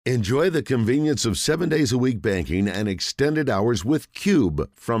Enjoy the convenience of 7 days a week banking and extended hours with Cube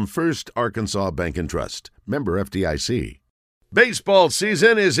from First Arkansas Bank and Trust. Member FDIC. Baseball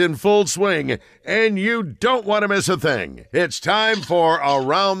season is in full swing, and you don't want to miss a thing. It's time for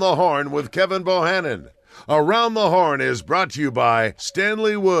Around the Horn with Kevin Bohannon. Around the Horn is brought to you by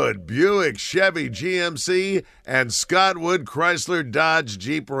Stanley Wood, Buick, Chevy, GMC, and Scott Wood, Chrysler, Dodge,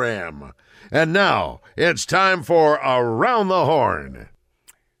 Jeep, Ram. And now, it's time for Around the Horn.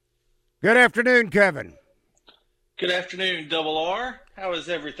 Good afternoon, Kevin. Good afternoon, Double R. How is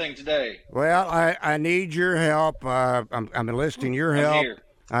everything today? Well, I need your help. I'm enlisting your help.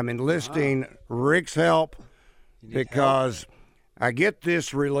 I'm enlisting Rick's help because I get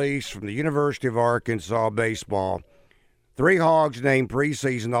this release from the University of Arkansas baseball. 3 Hogs named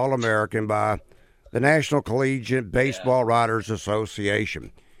preseason All-American by the National Collegiate Baseball Writers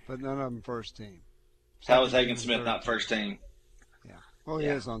Association. But none of them first team. How is Hagen Smith not first team? Yeah. Well, he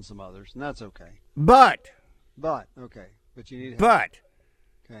is on some others, and that's okay. But okay. But you need help. But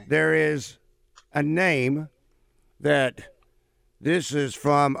okay. There is a name that this is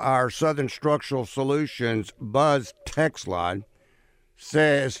from our Southern Structural Solutions Buzz text line.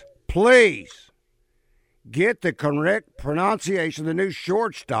 Says, please get the correct pronunciation of the new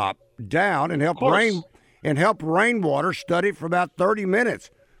shortstop down and help Rainwater study for about 30 minutes.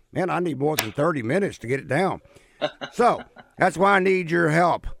 Man, I need more than 30 minutes to get it down. So that's why I need your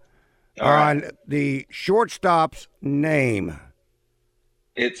help on the shortstop's name.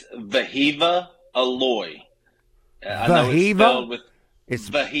 It's Vahiva Aloy. I know it's spelled with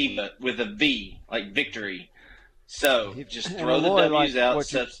Vahiva with a V, like victory. So just throw the W's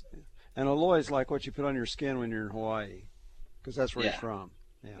out. And Aloy is like what you put on your skin when you're in Hawaii, because that's where he's from.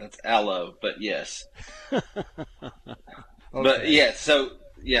 Yeah. That's aloe, but yes. Okay. But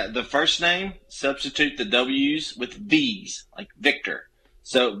the first name, substitute the W's with V's, like Victor.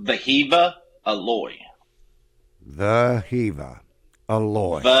 So Vahiva Aloy. Vahiva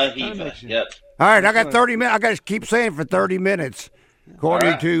Aloy. Vahiva, yep. All right, I got 30 minutes. I got to keep saying for 30 minutes,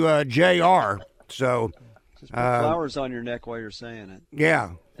 according to JR. So just put flowers on your neck while you're saying it.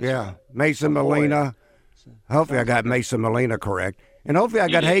 Yeah. Mason Molina. Hopefully I got Mason Molina correct. And hopefully I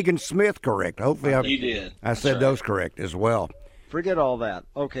got Hagen Smith correct. Hopefully you did. I said those correct as well. Forget all that.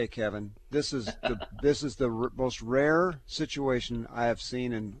 Okay, Kevin. This is the most rare situation I have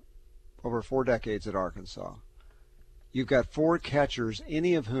seen in over 4 decades at Arkansas. You've got 4 catchers,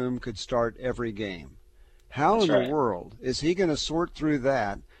 any of whom could start every game. How in the world is he going to sort through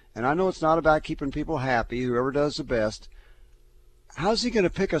that? And I know it's not about keeping people happy, whoever does the best. How's he going to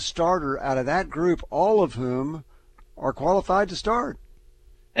pick a starter out of that group, all of whom are qualified to start?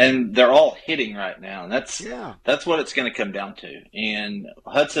 And they're all hitting right now, and that's what it's going to come down to. And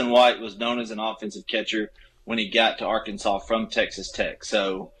Hudson White was known as an offensive catcher when he got to Arkansas from Texas Tech,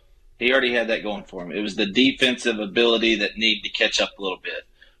 so he already had that going for him. It was the defensive ability that needed to catch up a little bit.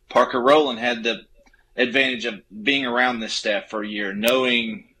 Parker Rowland had the advantage of being around this staff for a year,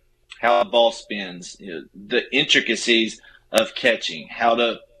 knowing how the ball spins, the intricacies of catching, how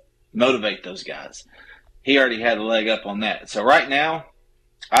to motivate those guys. He already had a leg up on that. So right now,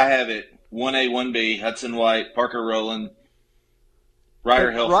 I have it 1A, 1B, Hudson White, Parker Rowland,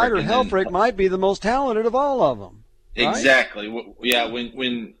 Ryder Helfrich. Ryder Helfrich might be the most talented of all of them. Right? Exactly. Yeah,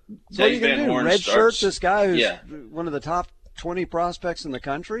 when so Dave Van Horn red starts. Shirt this guy who's one of the top 20 prospects in the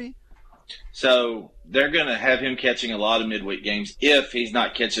country? So they're going to have him catching a lot of midweek games if he's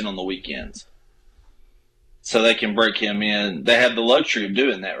not catching on the weekends. So they can break him in. They have the luxury of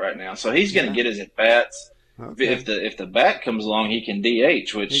doing that right now. So he's going to get his at-bats. Okay. If the bat comes along, he can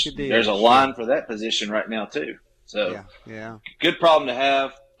DH, which there's a line for that position right now too. So good problem to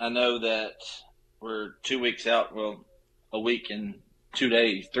have. I know that we're 2 weeks out, well, a week and 2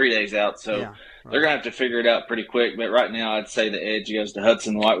 days, 3 days out. So they're going to have to figure it out pretty quick. But right now I'd say the edge goes to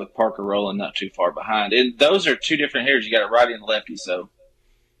Hudson White with Parker Rowland not too far behind. And those are 2 different hitters. You got a righty and lefty, so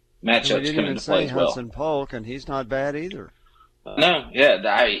matchups come into play as well. Hudson Polk, and he's not bad either. No,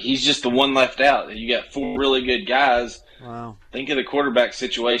 he's just the one left out. You got 4 really good guys. Wow. Think of the quarterback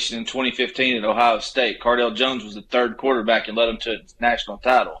situation in 2015 at Ohio State. Cardell Jones was the 3rd quarterback and led them to a national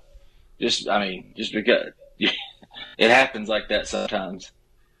title. Just because it happens like that sometimes.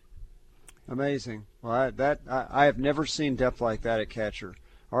 Amazing. Well, I have never seen depth like that at catcher.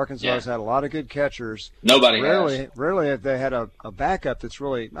 Arkansas has had a lot of good catchers. Rarely have they had a backup that's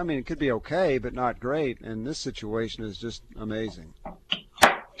really, it could be okay, but not great. And this situation is just amazing.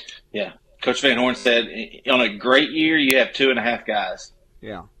 Yeah. Coach Van Horn said, on a great year, you have 2.5 guys.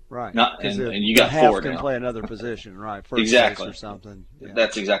 Yeah, right. And you got 4 half can now. play another position, right? First exactly. base or something. Yeah.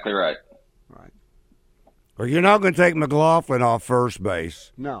 That's exactly right. Right. Well, you're not going to take McLaughlin off first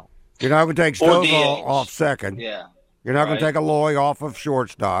base. No. You're not going to take Or Stovall DH. off second. Yeah. You're not going Right. to take Aloy off of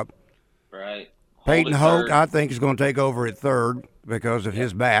shortstop. Right. Peyton Hold at Hoke, third. I think, is going to take over at third because of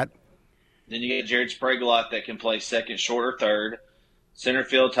his bat. Then you get Jared Sprague-Lot that can play second, short, or third. Center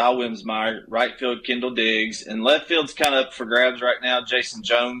field, Ty Wimsmeyer. Right field, Kendall Diggs. And left field's kind of up for grabs right now. Jason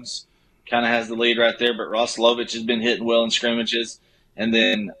Jones kind of has the lead right there, but Ross Lovich has been hitting well in scrimmages. And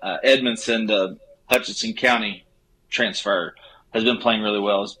then Edmondson, the Hutchinson County transfer, has been playing really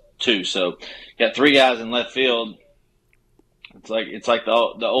well too. So got three guys in left field. It's like the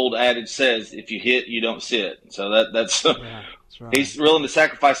old adage says: if you hit, you don't sit. So that's Yeah, that's right. he's willing to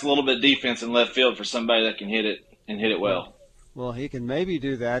sacrifice a little bit of defense in left field for somebody that can hit it and hit it well. Well, he can maybe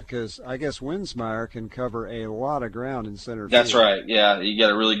do that because I guess Winsmeyer can cover a lot of ground in center field. That's right. Yeah, you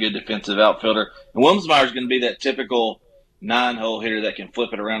got a really good defensive outfielder. And Wilmsmeyer's going to be that typical 9-hole hitter that can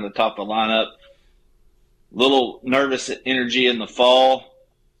flip it around the top of the lineup. Little nervous energy in the fall,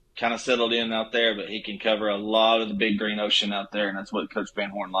 kind of settled in out there, but he can cover a lot of the big green ocean out there, and that's what Coach Van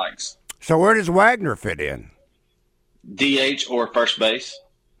Horn likes. So where does Wagner fit in? DH or first base.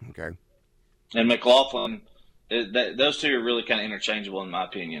 Okay. And McLaughlin, those two are really kind of interchangeable in my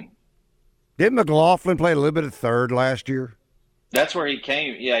opinion. Did McLaughlin play a little bit of third last year? That's where he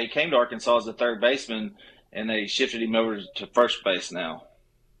came. Yeah, he came to Arkansas as a third baseman, and they shifted him over to first base now.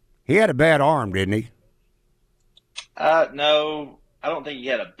 He had a bad arm, didn't he? No, I don't think he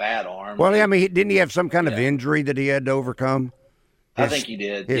had a bad arm. Well, I mean, didn't he have some kind of injury that he had to overcome? I think he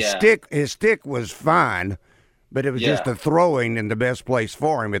did. His stick was fine, but it was just the throwing, and the best place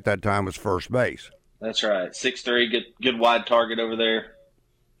for him at that time was first base. That's right. 6'3", good wide target over there.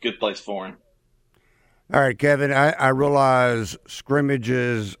 Good place for him. All right, Kevin, I realize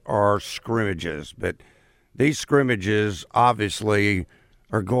scrimmages are scrimmages, but these scrimmages obviously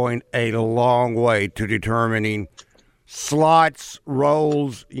are going a long way to determining slots,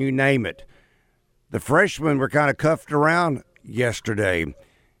 roles, you name it. The freshmen were kind of cuffed around yesterday.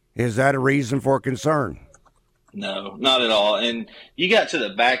 Is that a reason for concern? No, not at all. And you got to the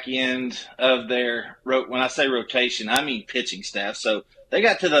back end of their when I say rotation, I mean pitching staff. So they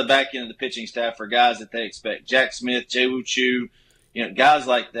got to the back end of the pitching staff for guys that they expect. Jack Smith, Jay-Woo Chu, guys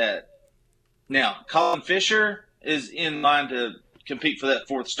like that. Now, Colin Fisher is in line to compete for that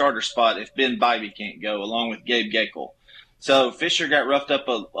fourth starter spot if Ben Bybee can't go, along with Gabe Gakel. So Fisher got roughed up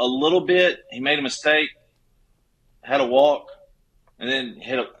a little bit. He made a mistake, had a walk, and then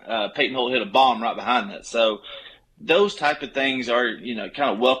Peyton Holt hit a bomb right behind that. So those type of things are, kind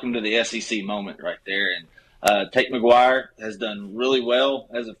of welcome to the SEC moment right there. And Tate McGuire has done really well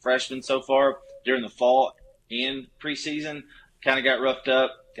as a freshman so far during the fall and preseason. Kind of got roughed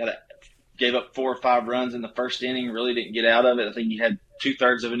up, gave up 4 or 5 runs in the first inning, really didn't get out of it. I think he had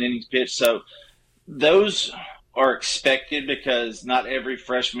 2/3 of an innings pitched. So those are expected because not every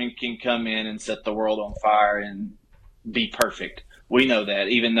freshman can come in and set the world on fire and be perfect. We know that,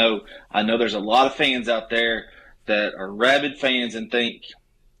 even though I know there's a lot of fans out there that are rabid fans and think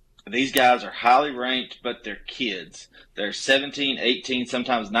these guys are highly ranked, but they're kids. They're 17, 18,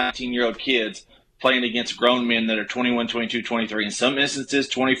 sometimes 19-year-old kids playing against grown men that are 21, 22, 23, in some instances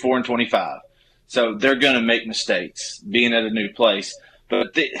 24 and 25. So they're going to make mistakes being at a new place.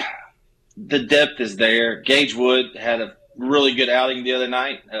 But the depth is there. Gage Wood had a really good outing the other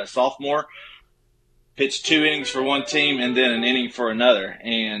night, a sophomore. Pitched 2 innings for one team and then an inning for another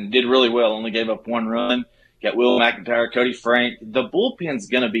and did really well. Only gave up 1 run. Got Will McIntyre, Cody Frank. The bullpen's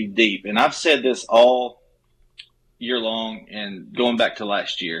going to be deep. And I've said this all year long and going back to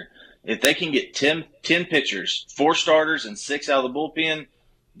last year. If they can get 10 pitchers, 4 starters, and 6 out of the bullpen,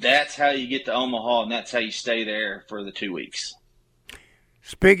 that's how you get to Omaha, and that's how you stay there for the 2 weeks.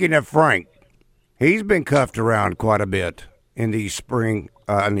 Speaking of Frank, he's been cuffed around quite a bit in these scrimmages.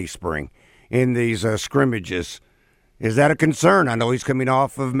 Is that a concern? I know he's coming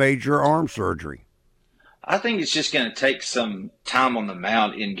off of major arm surgery. I think it's just going to take some time on the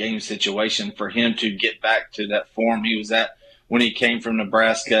mound in game situation for him to get back to that form he was at when he came from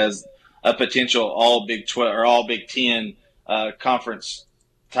Nebraska as a potential all Big 12 or all Big 10 conference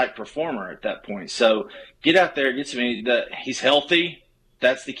type performer at that point. So get out there, get some. He's healthy.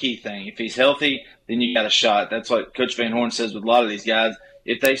 That's the key thing. If he's healthy, then you got a shot. That's what Coach Van Horn says with a lot of these guys.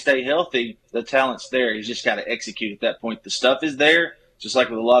 If they stay healthy, the talent's there. He's just got to execute at that point. The stuff is there, just like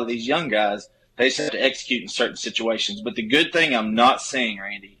with a lot of these young guys. They just have to execute in certain situations. But the good thing I'm not seeing,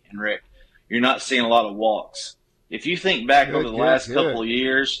 Randy and Rick, you're not seeing a lot of walks. If you think back over the last couple of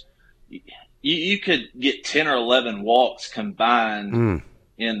years, you could get 10 or 11 walks combined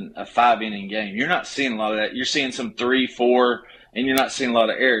in a 5-inning game. You're not seeing a lot of that. You're seeing some 3, 4, and you're not seeing a lot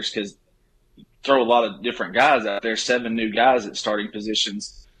of errors because throw a lot of different guys out there, 7 new guys at starting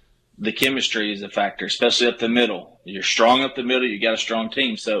positions. The chemistry is a factor, especially up the middle. You're strong up the middle. You got a strong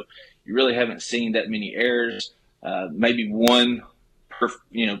team. So you really haven't seen that many errors, maybe one per,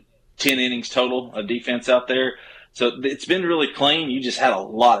 10 innings total of defense out there. So it's been really clean. You just had a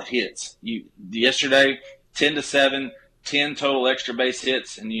lot of hits. Yesterday, 10-7, 10 total extra base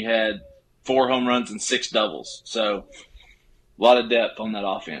hits, and you had 4 home runs and 6 doubles. So a lot of depth on that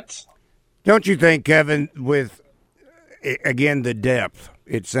offense. Don't you think, Kevin, with, again, the depth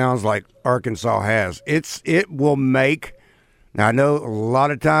it sounds like Arkansas has, it will make – now I know a lot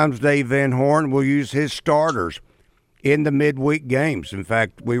of times Dave Van Horn will use his starters in the midweek games. In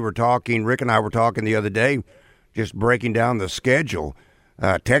fact, Rick and I were talking the other day, just breaking down the schedule.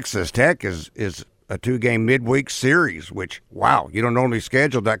 Texas Tech is a 2-game midweek series, which, wow, you don't normally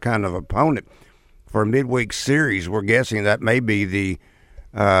schedule that kind of opponent for a midweek series. We're guessing that may be the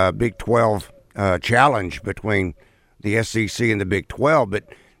Big 12 challenge between the SEC and the Big 12. But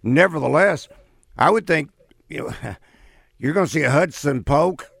nevertheless, I would think you're going to see a Hudson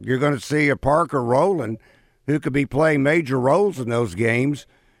Polk, you're going to see a Parker Rowland, who could be playing major roles in those games,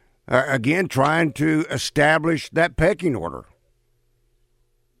 again, trying to establish that pecking order.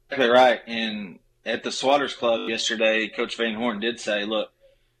 Exactly right. And at the Swatters Club yesterday, Coach Van Horn did say, look,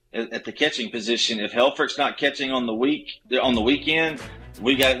 at the catching position, if Helfrich's not catching on the weekend,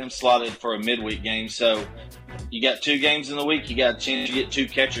 we got him slotted for a midweek game. So you got 2 games in the week, you got a chance to get 2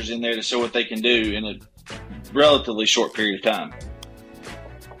 catchers in there to show what they can do in a relatively short period of time.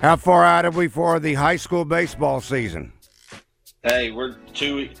 How far out are we for the high school baseball season? Hey, we're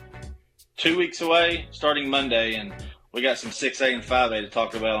 2 weeks away, starting Monday, and we got some 6A and 5A to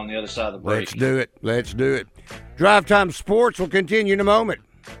talk about on the other side of the break. Let's do it. Drive Time Sports will continue in a moment.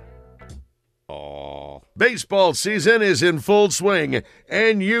 Baseball season is in full swing,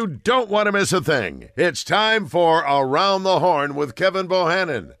 and you don't want to miss a thing. It's time for Around the Horn with Kevin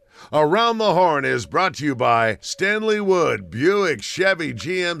Bohannon. Around the Horn is brought to you by Stanley Wood, Buick, Chevy,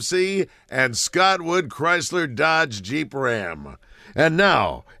 GMC, and Scott Wood, Chrysler, Dodge, Jeep, Ram. And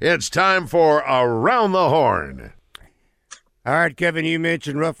now, it's time for Around the Horn. All right, Kevin, you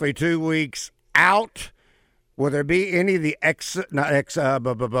mentioned roughly 2 weeks out. Will there be any of the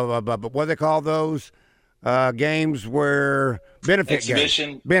but what do they call those games where benefit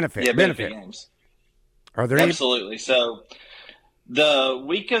exhibition games? Benefit games. Are there Absolutely. So the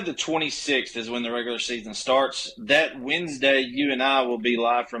week of the 26th is when the regular season starts. That Wednesday, you and I will be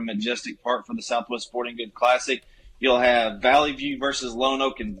live from Majestic Park for the Southwest Sporting Goods Classic. You'll have Valley View versus Lone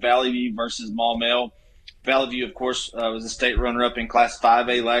Oak and Valley View versus Maumelle. Valley View, of course, was a state runner-up in Class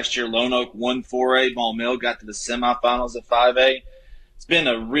 5A last year. Lone Oak won 4A. Maumelle got to the semifinals at 5A. It's been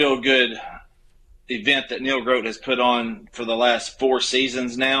a real good event that Neil Grote has put on for the last 4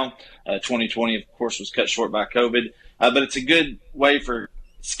 seasons now. 2020, of course, was cut short by COVID. But it's a good way for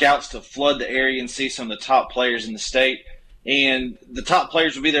scouts to flood the area and see some of the top players in the state. And the top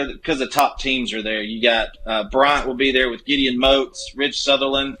players will be there because the top teams are there. You got Bryant will be there with Gideon Moats, Ridge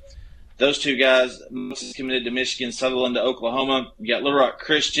Sutherland. Those 2 guys, Moats is committed to Michigan, Sutherland to Oklahoma. You got Little Rock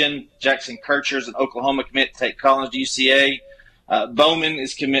Christian, Jackson Kirchner's an Oklahoma commit to take Collins to UCA. Bowman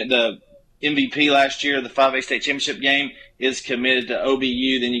is committed to MVP last year, the 5A state championship game, is committed to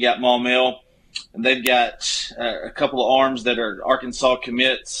OBU. Then you got Maumelle. And they've got a couple of arms that are Arkansas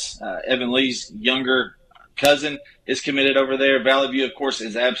commits. Evan Lee's younger cousin is committed over there. Valley View, of course,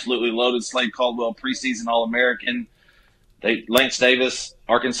 is absolutely loaded. Slade Caldwell, preseason All-American. Lance Davis,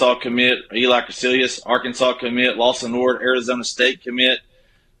 Arkansas commit. Eli Casilius, Arkansas commit. Lawson Ward, Arizona State commit.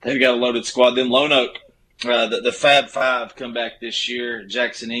 They've got a loaded squad. Then Lone Oak, the Fab Five come back this year.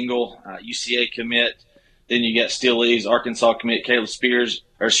 Jackson Engel, UCA commit. Then you got Steele Eves, Arkansas commit. Cole Spears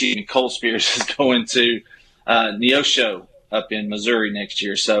is going to Neosho up in Missouri next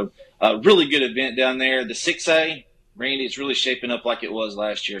year. So really good event down there. The 6A, Randy, it's really shaping up like it was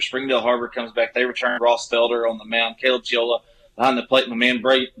last year. Springdale Harbor comes back. They return Ross Felder on the mound. Caleb Chiola behind the plate. My man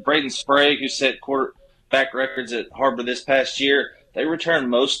Braden Sprague, who set quarterback records at Harbor this past year. They return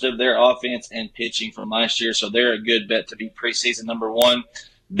most of their offense and pitching from last year, so they're a good bet to be preseason number 1.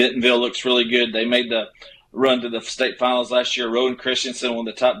 Bentonville looks really good. They made the run to the state finals last year. Rowan Christensen, one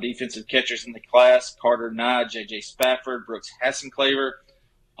of the top defensive catchers in the class. Carter Nye, J.J. Spafford, Brooks Hassenclaver,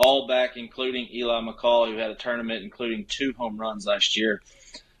 all back, including Eli McCall, who had a tournament including 2 home runs last year.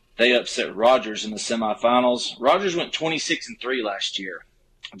 They upset Rogers in the semifinals. Rogers went 26-3 last year.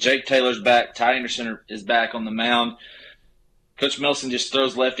 Jake Taylor's back. Ty Anderson is back on the mound. Coach Milson just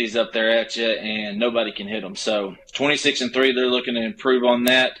throws lefties up there at you, and nobody can hit them. So 26-3, they're looking to improve on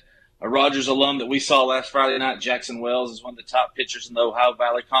that. A Rogers alum that we saw last Friday night, Jackson Wells, is one of the top pitchers in the Ohio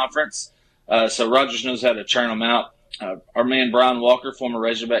Valley Conference. So Rogers knows how to churn them out. Our man Brian Walker, former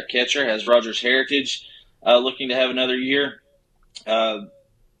Razorback catcher, has Rogers heritage, looking to have another year.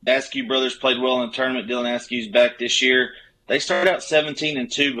 Askew brothers played well in the tournament. Dylan Askew's back this year. They started out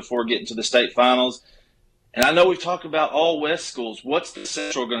 17-2 before getting to the state finals. And I know we've talked about all West schools. What's the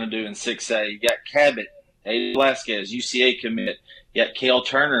Central going to do in 6A? You got Cabot, Aiden Velasquez, UCA commit. You got Cale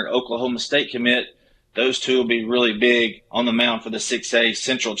Turner, Oklahoma State commit. Those two will be really big on the mound for the 6A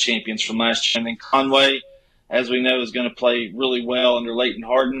Central champions from last year. And then Conway, as we know, is going to play really well under Leighton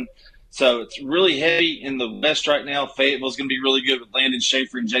Harden. So it's really heavy in the West right now. Fayetteville's going to be really good with Landon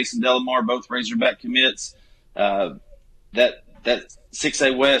Schaefer and Jason Delamar, both Razorback commits. That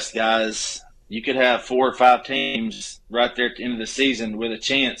 6A West, guys, you could have 4 or 5 teams right there at the end of the season with a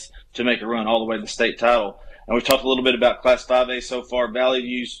chance to make a run all the way to the state title. And we've talked a little bit about Class 5A so far. Valley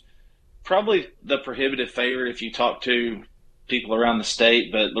View's probably the prohibitive favorite if you talk to people around the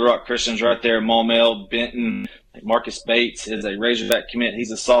state, but LaRock Christian's right there, Maumelle, Benton, Marcus Bates is a Razorback commit.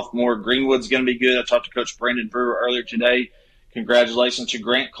 He's a sophomore. Greenwood's going to be good. I talked to Coach Brandon Brewer earlier today. Congratulations to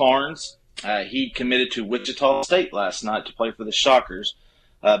Grant Carnes. He committed to Wichita State last night to play for the Shockers.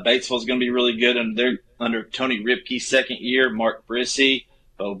 Batesville's going to be really good under Tony Ripke's second year. Mark Brissy,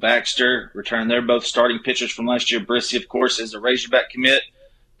 Bo Baxter returned. They're both starting pitchers from last year. Brissy, of course, is a Razorback commit.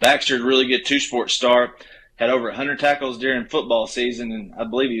 Baxter's a really good two-sport star. Had over 100 tackles during football season, and I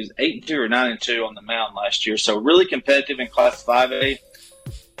believe he was 8-2 or 9-2 on the mound last year. So really competitive in Class 5A.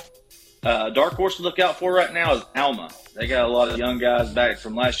 Dark horse to look out for right now is Alma. They got a lot of young guys back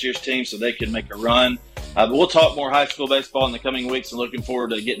from last year's team, so they could make a run. But we'll talk more high school baseball in the coming weeks, and looking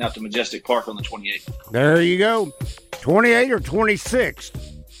forward to getting out to Majestic Park on the 28th. There you go. 28 or 26th?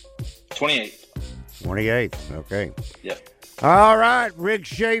 28th. 28th, okay. Yep. All right, Rick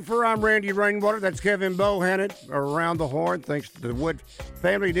Schaefer. I'm Randy Rainwater. That's Kevin Bohannon around the horn. Thanks to the Wood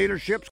Family Dealerships.